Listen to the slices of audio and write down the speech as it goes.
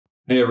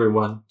Hey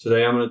everyone,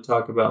 today I'm going to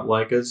talk about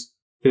Leica's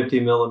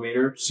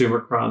 50mm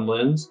Summicron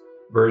lens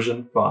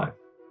version 5.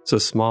 It's a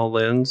small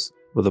lens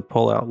with a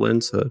pull-out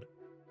lens hood.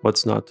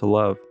 What's not to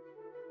love?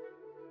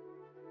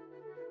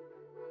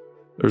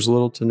 There's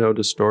little to no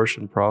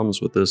distortion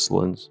problems with this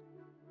lens.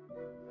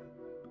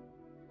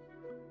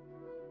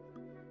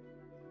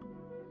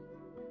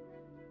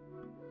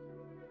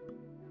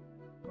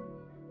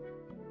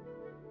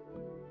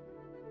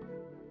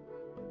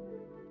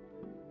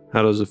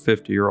 How does a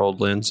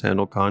 50-year-old lens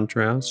handle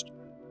contrast?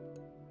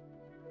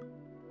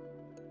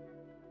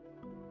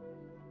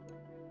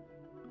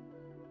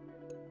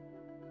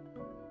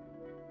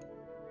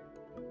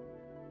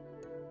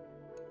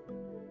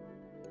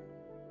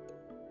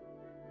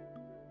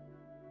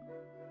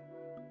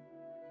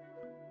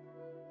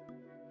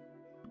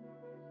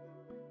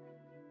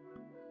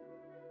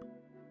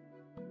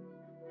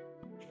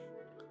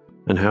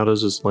 And how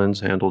does this lens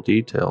handle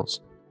details?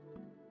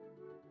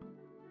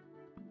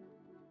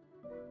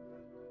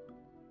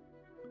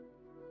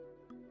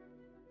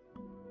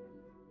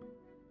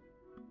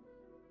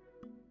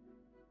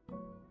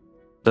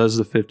 Does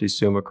the 50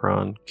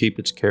 Summicron keep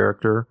its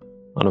character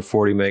on a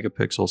 40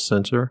 megapixel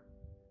sensor?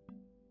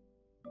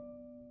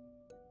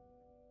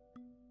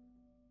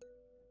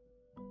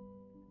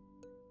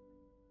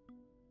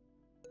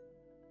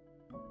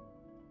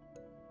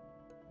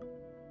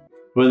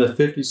 When the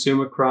 50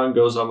 Summicron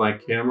goes on my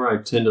camera,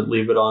 I tend to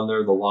leave it on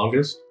there the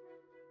longest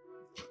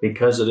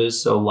because it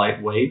is so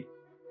lightweight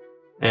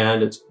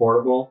and it's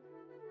portable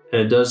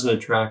and it doesn't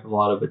attract a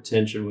lot of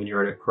attention when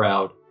you're in a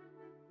crowd.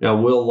 Now,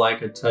 will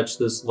Leica touch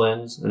this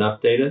lens and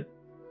update it?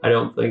 I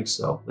don't think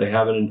so. They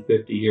haven't in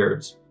 50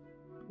 years.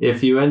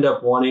 If you end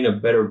up wanting a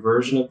better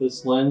version of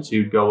this lens,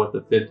 you'd go with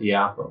the 50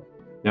 Apo.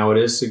 Now, it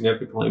is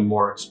significantly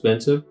more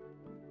expensive,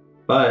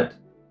 but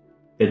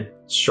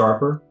it's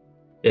sharper.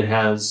 It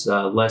has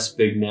less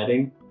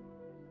vignetting,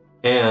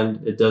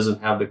 and it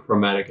doesn't have the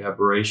chromatic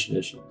aberration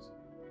issues.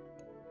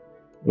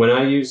 When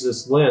I use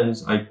this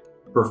lens, I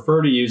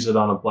prefer to use it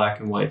on a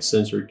black and white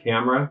censored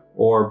camera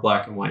or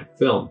black and white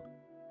film,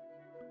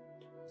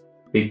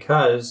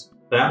 because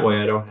that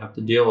way I don't have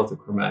to deal with the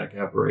chromatic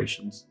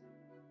aberrations.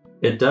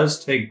 It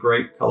does take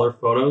great color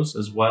photos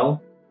as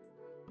well,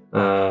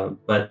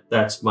 but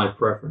that's my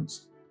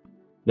preference.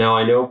 Now,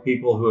 I know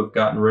people who have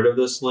gotten rid of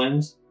this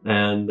lens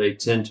and they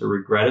tend to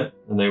regret it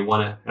and they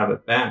want to have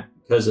it back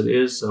because it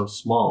is so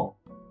small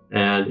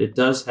and it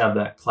does have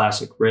that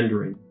classic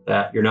rendering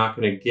that you're not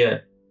going to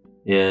get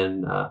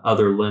in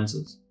other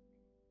lenses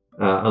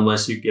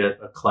unless you get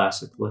a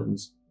classic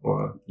lens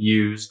or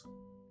used.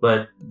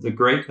 But the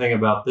great thing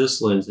about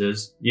this lens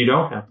is you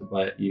don't have to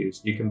buy it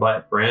used. You can buy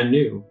it brand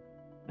new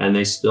and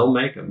they still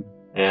make them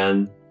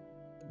and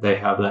they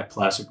have that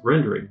classic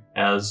rendering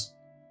as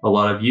a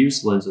lot of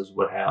used lenses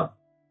would have.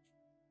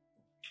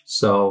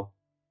 So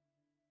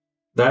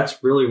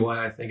that's really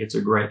why I think it's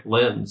a great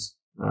lens.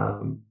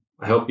 I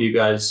hope you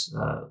guys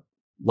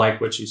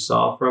like what you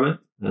saw from it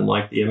and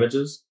like the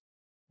images.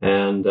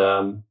 And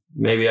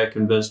maybe I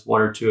convinced one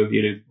or two of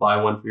you to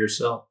buy one for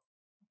yourself.